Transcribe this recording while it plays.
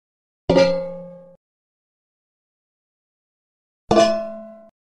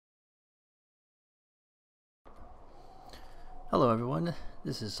Hello everyone,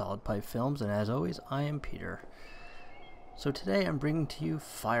 this is Solid Pipe Films, and as always, I am Peter. So today I'm bringing to you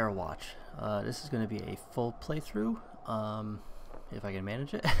Firewatch. This is going to be a full playthrough, if I can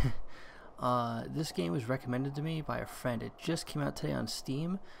manage it. This game was recommended to me by a friend. It just came out today on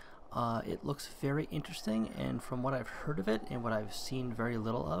Steam. It looks very interesting, and from what I've heard of it and what I've seen very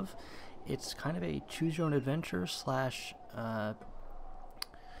little of, it's kind of a choose-your-own-adventure slash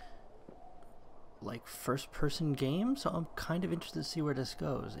like first-person game, so I'm kind of interested to see where this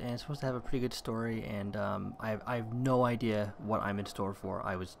goes. And it's supposed to have a pretty good story, and I have no idea what I'm in store for.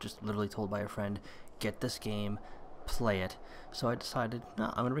 I was just literally told by a friend, get this game, play it. So I decided, no,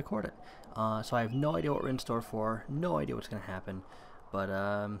 I'm going to record it. So I have no idea what we're in store for, no idea what's going to happen, but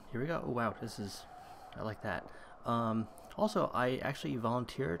here we go. Oh, wow, I like that. Also, I actually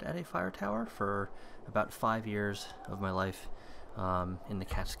volunteered at a fire tower for about 5 years of my life in the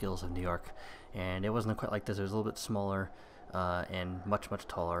Catskills of New York. And it wasn't quite like this. It was a little bit smaller and much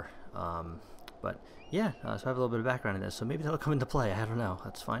taller. But yeah, so I have a little bit of background in this, so maybe that'll come into play. I don't know.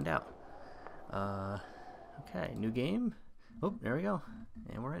 Let's find out. Okay, new game. Oh, there we go.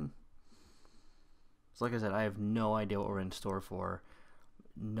 And we're in. So like I said, I have no idea what we're in store for.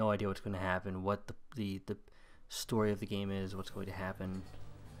 No idea what's going to happen, what the story of the game is, what's going to happen.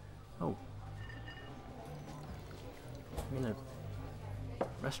 Oh. I mean, a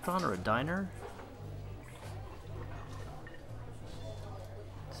restaurant or a diner?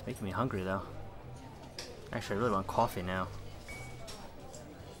 It's making me hungry though. Actually, I really want coffee now.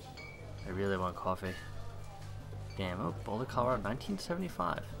 I really want coffee. Damn, oh, Boulder, Colorado,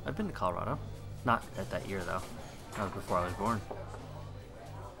 1975. I've been to Colorado. Not at that year though. That was before I was born.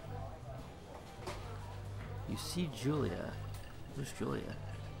 You see Julia. Who's Julia?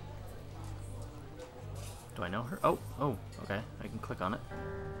 Do I know her? Oh, okay. I can click on it.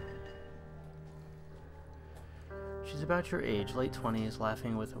 She's about your age, late 20s,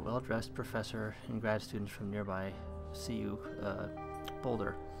 laughing with a well-dressed professor and grad students from nearby CU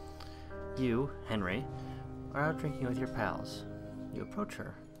Boulder. You, Henry, are out drinking with your pals. You approach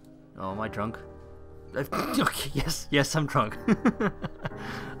her. Oh, am I drunk? Okay, yes, I'm drunk.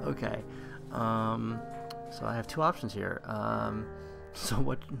 Okay. So I have two options here. So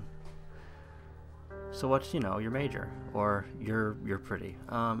what's, your major? Or you're pretty.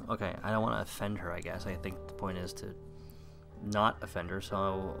 Okay, I don't want to offend her, I guess. I think the point is to not offend her,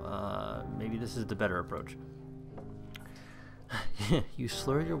 so maybe this is the better approach. You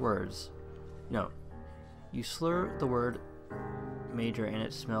slur your words. No. You slur the word major and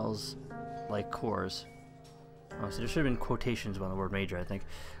it smells like Coors. Oh, so there should have been quotations on the word major, I think.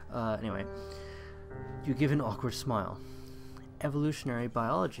 Anyway. You give an awkward smile. Evolutionary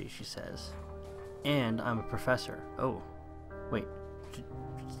biology, she says. And I'm a professor. Oh, wait.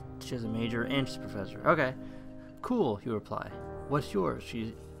 She has a major and she's a professor. Okay. Cool, you reply. What's yours?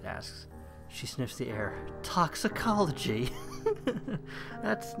 She asks. She sniffs the air. Toxicology.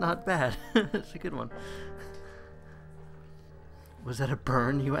 That's not bad. That's a good one. Was that a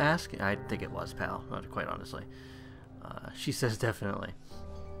burn, you ask? I think it was, pal. Not quite honestly. She says definitely.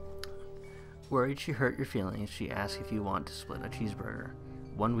 Worried she hurt your feelings, she asks if you want to split a cheeseburger.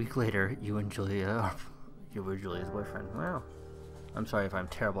 1 week later, you and Julia were Julia's boyfriend. Wow. I'm sorry if I'm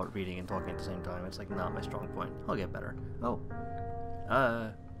terrible at reading and talking at the same time. It's like not my strong point. I'll get better. Oh.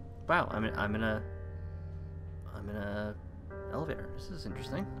 Wow. I'm in a elevator. This is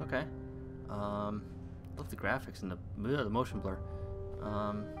interesting. Okay. Love the graphics and the motion blur.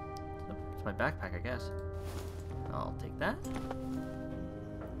 It's my backpack, I guess. I'll take that.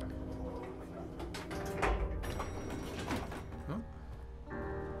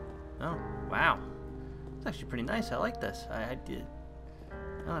 Oh, wow. It's actually pretty nice. I like this. I did.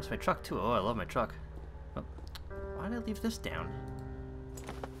 Oh, it's my truck, too. Oh, I love my truck. Oh, why did I leave this down?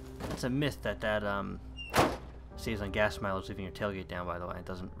 That's a myth that saves on gas mileage leaving your tailgate down, by the way. It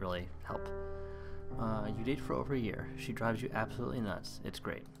doesn't really help. You date for over a year. She drives you absolutely nuts. It's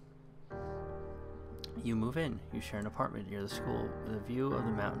great. You move in. You share an apartment near the school with a view of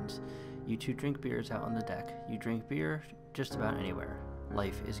the mountains. You two drink beers out on the deck. You drink beer just about anywhere.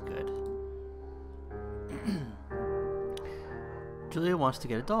 Life is good. Julia wants to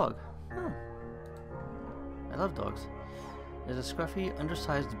get a dog. Oh. I love dogs. There's a scruffy,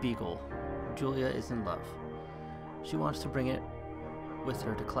 undersized beagle. Julia is in love. She wants to bring it with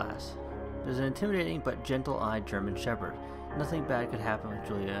her to class. There's an intimidating but gentle-eyed German shepherd. Nothing bad could happen with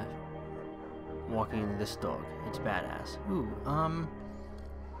Julia walking this dog. It's badass. Ooh,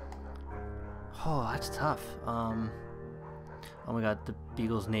 oh, that's tough. Oh my god, the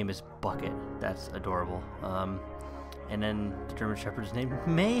beagle's name is Bucket. That's adorable. And then the German Shepherd's name,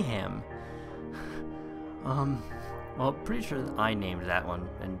 Mayhem. Well, pretty sure that I named that one,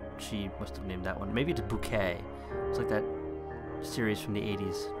 and she must have named that one. Maybe it's Bouquet. It's like that series from the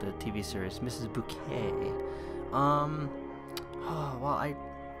 80s, the TV series, Mrs. Bouquet. Oh, well,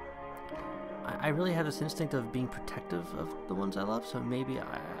 I really have this instinct of being protective of the ones I love, so maybe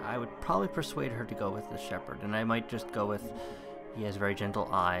I would probably persuade her to go with the shepherd, and I might just go with, he has very gentle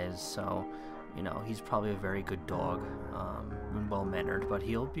eyes, so, you know, he's probably a very good dog, and well-mannered, but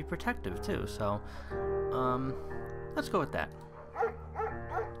he'll be protective too, so, let's go with that.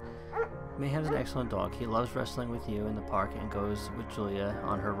 Mayhem's an excellent dog. He loves wrestling with you in the park and goes with Julia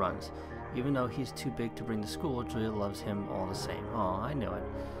on her runs. Even though he's too big to bring to school, Julia loves him all the same. Oh, I knew it.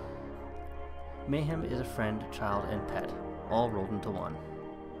 Mayhem is a friend, child, and pet, all rolled into one.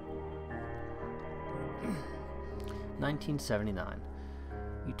 1979.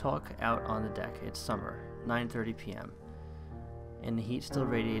 You talk out on the deck. It's summer, 9:30 p.m., and the heat still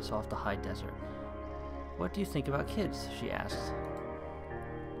radiates off the high desert. What do you think about kids? She asks.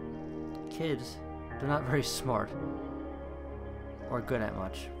 Kids? They're not very smart. Or good at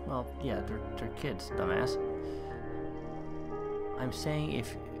much. Well, yeah, they're kids, dumbass. I'm saying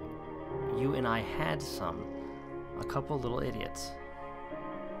if you and I had a couple little idiots.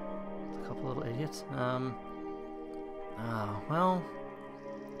 A couple little idiots? Well,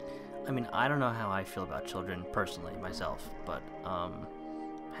 I mean, I don't know how I feel about children personally myself, but,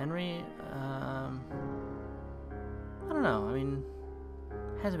 Henry, I don't know, I mean,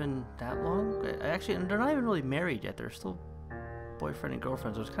 hasn't been that long. Actually, and they're not even really married yet, they're still boyfriend and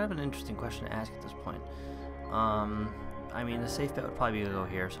girlfriend, so it's kind of an interesting question to ask at this point. I mean, the safe bet would probably be to go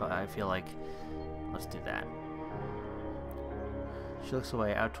here, so I feel like let's do that. She looks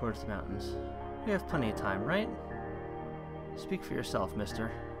away out towards the mountains. We have plenty of time, right? Speak for yourself, mister.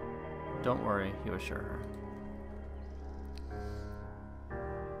 Don't worry, you assure her.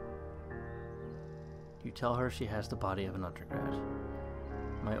 You tell her she has the body of an undergrad.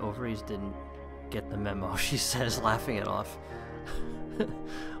 My ovaries didn't get the memo, she says, laughing it off.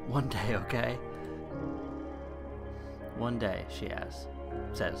 One day, okay? One day, she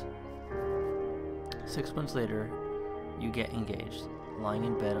says. 6 months later, you get engaged, lying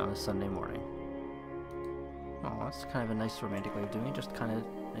in bed on a Sunday morning. Oh, that's kind of a nice romantic way of doing it, just kind of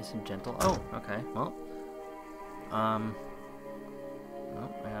nice and gentle. Oh, okay, well. I'm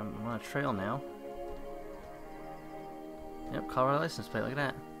on a trail now. Yep, Colorado license plate, look at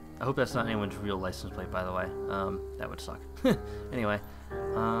that. I hope that's not anyone's real license plate, by the way. That would suck. Anyway,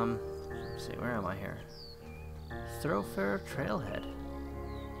 let's see, where am I here? Thoroughfare Trailhead.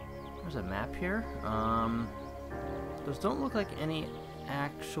 There's a map here. Those don't look like any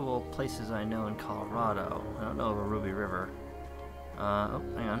actual places I know in Colorado. I don't know of a Ruby River. Oh,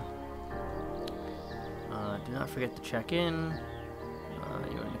 hang on. Do not forget to check in.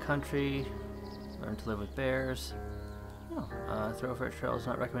 You're in the country. Learn to live with bears. Oh, Thoroughfare Trail is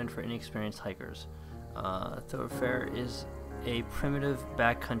not recommended for inexperienced hikers. Thoroughfare is a primitive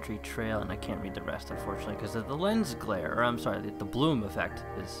backcountry trail, and I can't read the rest, unfortunately, because of the lens glare, or I'm sorry, the bloom effect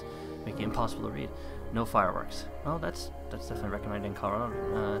is making it impossible to read. No fireworks. Well, that's definitely recommended in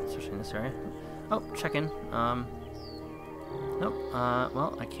Colorado, especially in this area. Oh, check in. Nope.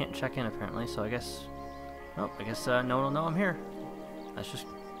 Well, I can't check in apparently, so I guess. Nope. I guess no one will know I'm here. Let's just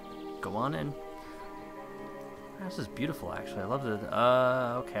go on in. This is beautiful, actually. I love the.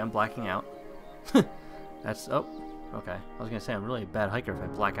 Okay, I'm blacking out. That's. Oh, okay. I was gonna say I'm really a bad hiker if I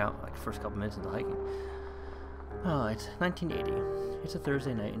black out like the first couple minutes into hiking. Oh, it's 1980. It's a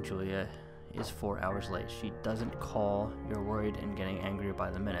Thursday night, and Julia is 4 hours late. She doesn't call. You're worried and getting angrier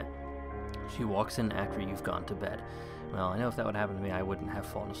by the minute. She walks in after you've gone to bed. Well, I know if that would happen to me, I wouldn't have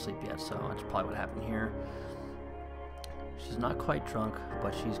fallen asleep yet, so that's probably what happened here. She's not quite drunk,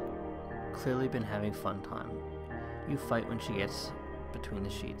 but she's clearly been having fun time. You fight when she gets between the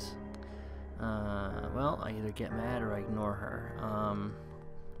sheets. Well, I either get mad or I ignore her.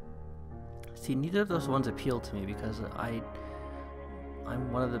 See, neither of those ones appeal to me because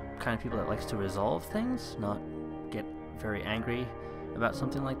I'm one of the kind of people that likes to resolve things, not get very angry about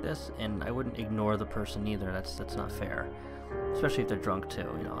something like this, and I wouldn't ignore the person either. That's not fair, especially if they're drunk too.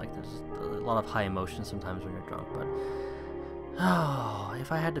 You know, like there's a lot of high emotions sometimes when you're drunk. But oh,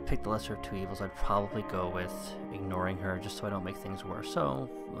 if I had to pick the lesser of two evils, I'd probably go with ignoring her, just so I don't make things worse. So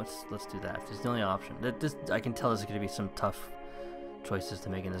let's do that. It's the only option. I can tell there's going to be some tough choices to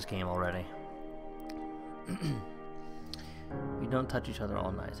make in this game already. You don't touch each other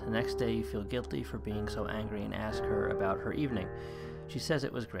all night. The next day you feel guilty for being so angry and ask her about her evening. She says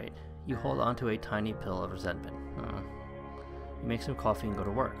it was great. You hold on to a tiny pill of resentment. You make some coffee and go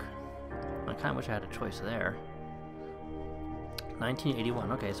to work. I kind of wish I had a choice there.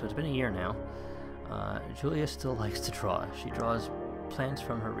 1981. Okay, so it's been a year now. Julia still likes to draw. She draws plans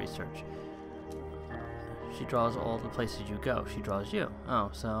from her research. She draws all the places you go. She draws you. Oh,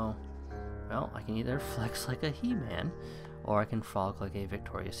 so, well, I can either flex like a He-Man, or I can frolic like a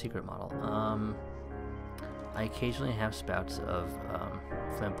Victoria's Secret model. I occasionally have spouts of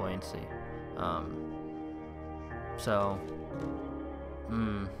flamboyancy. So,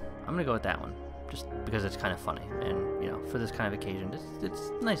 I'm gonna go with that one, just because it's kind of funny, and, you know, for this kind of occasion,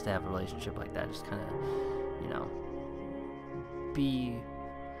 it's nice to have a relationship like that, just kind of, you know, be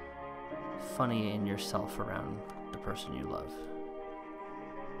funny in yourself around the person you love.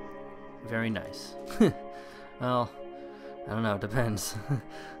 Very nice. Well, I don't know, it depends.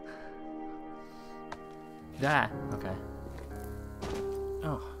 Okay.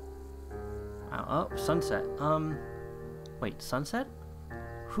 Oh. Oh, sunset. Wait, sunset?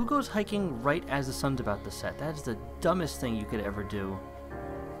 Who goes hiking right as the sun's about to set? That's the dumbest thing you could ever do,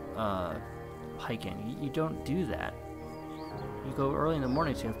 hiking. You don't do that. You go early in the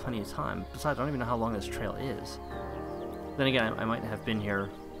morning so you have plenty of time. Besides, I don't even know how long this trail is. Then again, I might have been here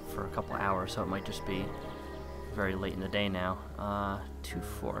for a couple hours, so it might just be very late in the day now. Two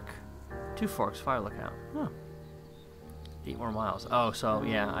Forks, Fire Lookout. Oh. 8 more miles. Oh, so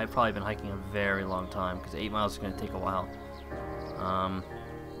yeah, I've probably been hiking a very long time, because 8 miles is going to take a while.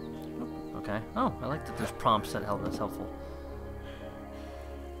 Okay. Oh, I like that there's prompts that's helpful.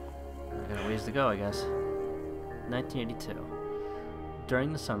 I got a ways to go, I guess. 1982.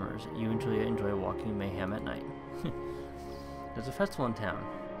 During the summers, you and Julia enjoy walking mayhem at night. There's a festival in town.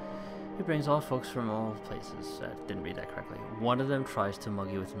 It brings all folks from all places. Didn't read that correctly. One of them tries to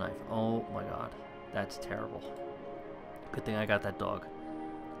mug you with a knife. Oh my god. That's terrible. Good thing I got that dog.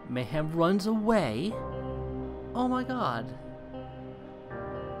 Mayhem runs away. Oh my god.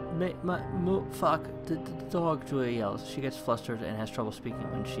 Fuck. The dog, Julia yells. She gets flustered and has trouble speaking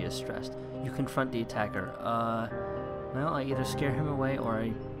when she is stressed. You confront the attacker. Well, I either scare him away or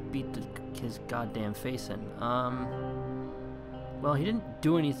I beat his goddamn face in. Well, he didn't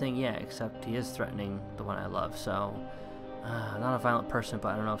do anything yet, except he is threatening the one I love, so... not a violent person, but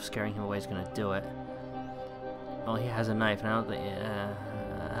I don't know if scaring him away is going to do it. Well, he has a knife, and I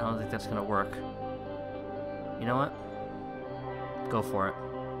don't think that's going to work. You know what? Go for it.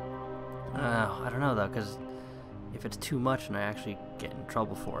 I don't know, though, because if it's too much and I actually get in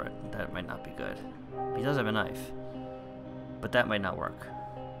trouble for it, that might not be good. He does have a knife, but that might not work.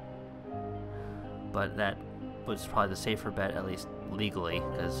 But that was probably the safer bet, at least legally,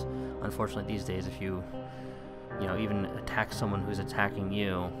 because unfortunately these days, if you know, even attack someone who's attacking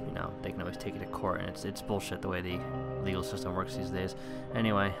you, you know, they can always take it to court, and it's bullshit the way the legal system works these days.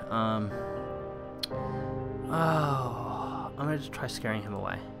 Anyway, I'm gonna just try scaring him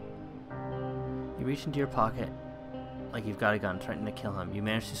away. You reach into your pocket like you've got a gun, threatening to kill him. You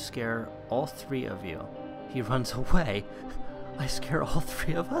manage to scare all 3 of you. He runs away. I scare all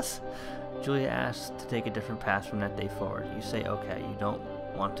 3 of us? Julia asks to take a different path from that day forward. You say okay, you don't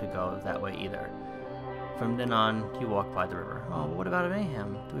want to go that way either. From then on, you walk by the river. Oh, what about a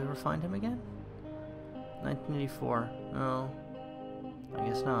mayhem? Do we ever find him again? 1984. No, I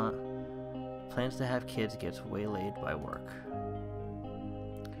guess not. Plans to have kids gets waylaid by work.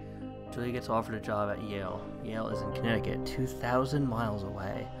 Julia gets offered a job at Yale. Yale is in Connecticut, 2,000 miles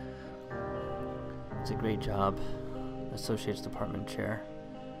away. It's a great job. Associate's Department chair.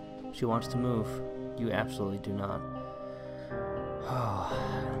 She wants to move. You absolutely do not.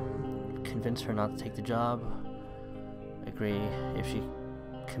 Convince her not to take the job. Agree if she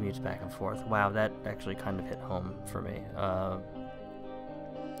commutes back and forth. Wow, that actually kind of hit home for me. I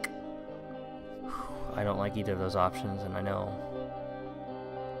don't like either of those options, and I know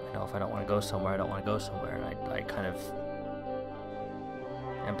if I don't want to go somewhere, I don't want to go somewhere, and I kind of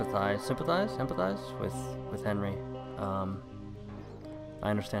sympathize with Henry. I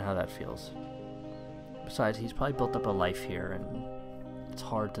understand how that feels. Besides, he's probably built up a life here, and it's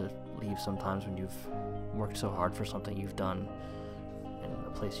hard to leave sometimes when you've worked so hard for something you've done in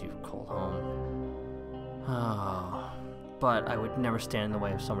a place you've called home. But I would never stand in the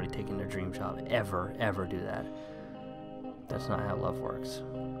way of somebody taking their dream job. Ever do that. That's not how love works.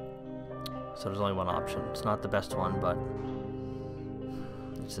 So there's only one option. It's not the best one, but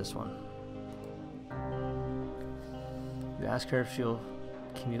it's this one. You ask her if she'll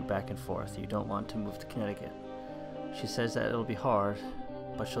commute back and forth. You don't want to move to Connecticut. She says that it'll be hard,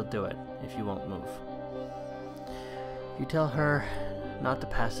 but she'll do it if you won't move. You tell her not to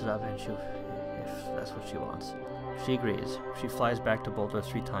pass it up, and if that's what she wants. She agrees. She flies back to Boulder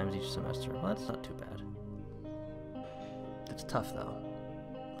 3 times each semester. Well, that's not too bad. It's tough, though.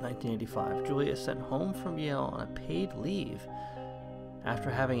 1985. Julia is sent home from Yale on a paid leave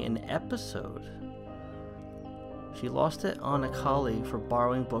after having an episode She lost it on a colleague for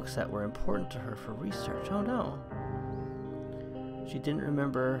borrowing books that were important to her for research. Oh no. She didn't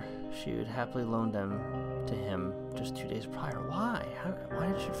remember she had happily loaned them to him just 2 days prior. Why? Why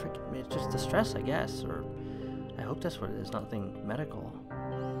did she forget? It's just the stress, I guess, or I hope that's what it is, nothing medical.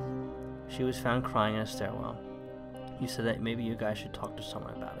 She was found crying in a stairwell. You said that maybe you guys should talk to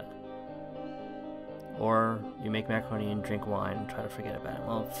someone about it. Or you make macaroni and drink wine and try to forget about it.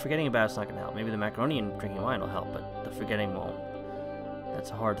 Well, forgetting about it's not going to help. Maybe the macaroni and drinking wine will help, but the forgetting won't.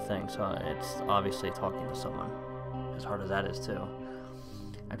 That's a hard thing, so it's obviously talking to someone. As hard as that is, too.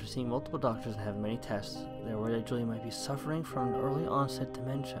 After seeing multiple doctors and having many tests, they were worried that Julia might be suffering from early onset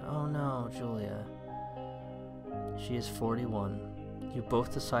dementia. Oh no, Julia. She is 41. You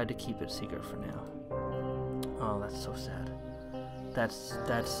both decide to keep it secret for now. Oh, that's so sad.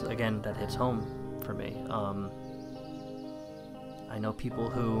 That's again, that hits home for me. I know people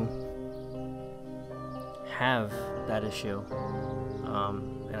who have that issue,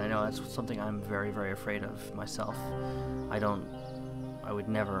 and I know that's something I'm very, very afraid of myself. I would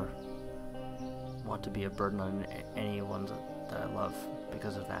never want to be a burden on anyone that I love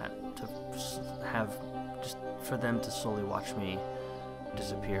because of that. To have, just for them to slowly watch me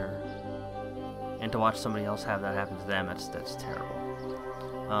disappear, and to watch somebody else have that happen to them, that's terrible.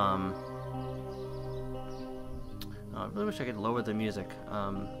 I really wish I could lower the music.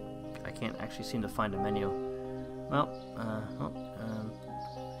 I can't actually seem to find a menu. Well,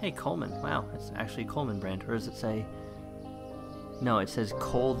 hey, Coleman. Wow, it's actually Coleman brand. Or does it say... No, it says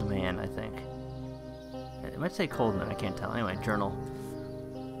Cold Man, I think. It might say Coldman, I can't tell. Anyway, journal.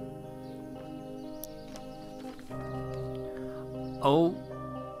 Oh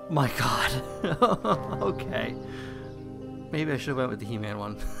my god. Okay. Maybe I should have went with the He-Man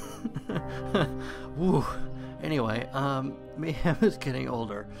one. Woo. Anyway, Mayhem is getting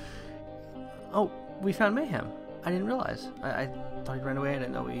older. Oh, we found Mayhem. I didn't realize. I thought he ran away. I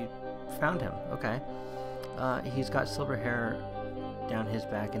didn't know we found him. Okay. He's got silver hair down his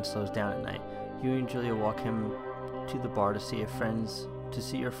back and slows down at night. You and Julia walk him to the bar to see your friends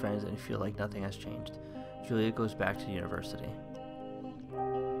and feel like nothing has changed. Julia goes back to university.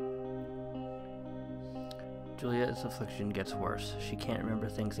 Julia's affliction gets worse. She can't remember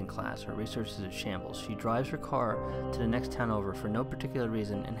things in class. Her research is a shambles. She drives her car to the next town over for no particular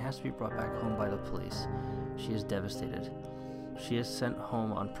reason and has to be brought back home by the police. She is devastated. She is sent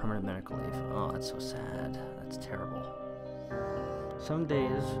home on permanent medical leave. Oh, that's so sad. That's terrible. Some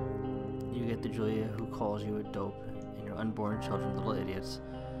days, you get the Julia who calls you a dope and your unborn children little idiots.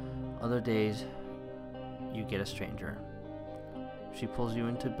 Other days, you get a stranger. She pulls you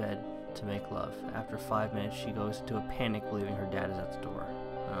into bed to make love. After 5 minutes, she goes into a panic believing her dad is at the door.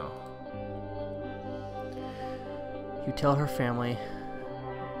 Oh. You tell her family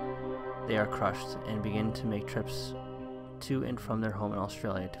they are crushed and begin to make trips to and from their home in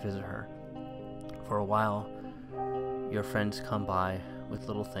Australia to visit her. For a while, your friends come by with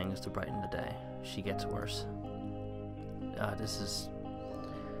little things to brighten the day. She gets worse. This is...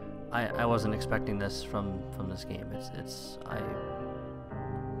 I wasn't expecting this from this game.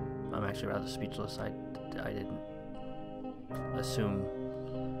 I'm actually rather speechless. I didn't assume.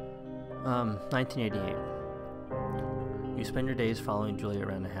 1988. You spend your days following Julia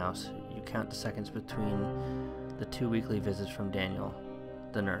around the house. You count the seconds between the 2 weekly visits from Daniel,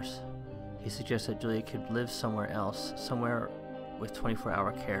 the nurse. He suggests that Julia could live somewhere else, somewhere with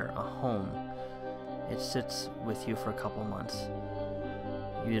 24-hour care, a home. It sits with you for a couple months.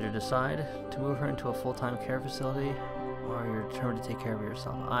 You either decide to move her into a full-time care facility, or you're determined to take care of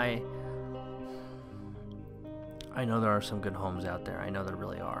yourself. I know there are some good homes out there. I know there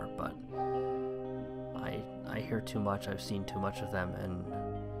really are, but I hear too much. I've seen too much of them, and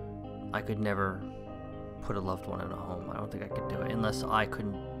I could never put a loved one in a home. I don't think I could do it unless I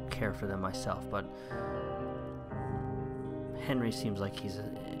couldn't care for them myself. But Henry seems like he's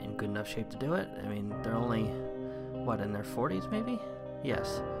in good enough shape to do it. I mean, they're only, what, in their 40s maybe?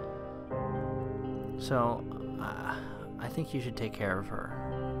 Yes. So, I think you should take care of her.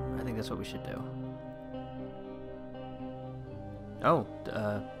 I think that's what we should do. Oh,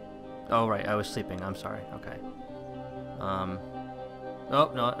 oh right, I was sleeping. I'm sorry. Okay. Oh,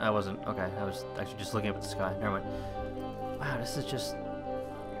 no, I wasn't. Okay, I was actually just looking up at the sky. Never mind. Wow, this is just...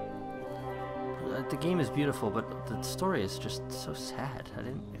 the game is beautiful, but the story is just so sad. I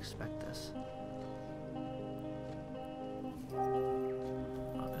didn't expect this.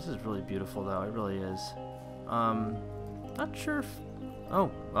 Oh, this is really beautiful, though. It really is. Not sure if... Oh,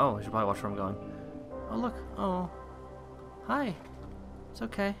 I should probably watch where I'm going. Oh, look. Oh. Hi. It's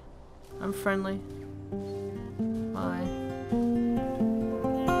okay. I'm friendly. Bye.